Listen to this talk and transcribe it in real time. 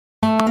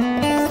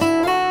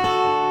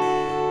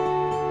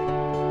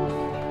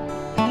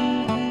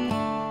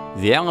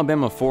The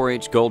Alabama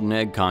 4-H Golden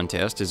Egg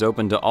Contest is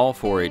open to all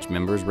 4-H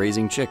members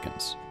raising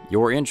chickens.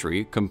 Your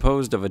entry,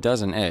 composed of a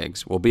dozen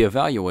eggs, will be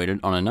evaluated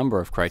on a number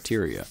of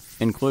criteria,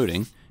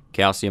 including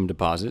calcium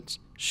deposits,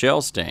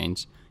 shell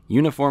stains,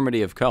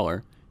 uniformity of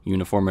color,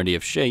 uniformity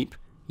of shape,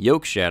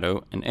 yolk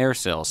shadow, and air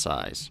cell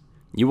size.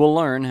 You will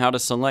learn how to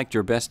select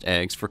your best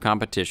eggs for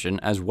competition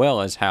as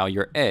well as how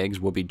your eggs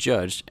will be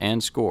judged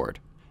and scored.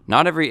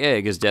 Not every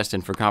egg is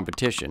destined for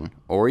competition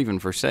or even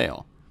for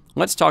sale.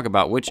 Let's talk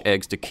about which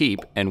eggs to keep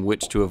and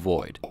which to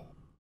avoid.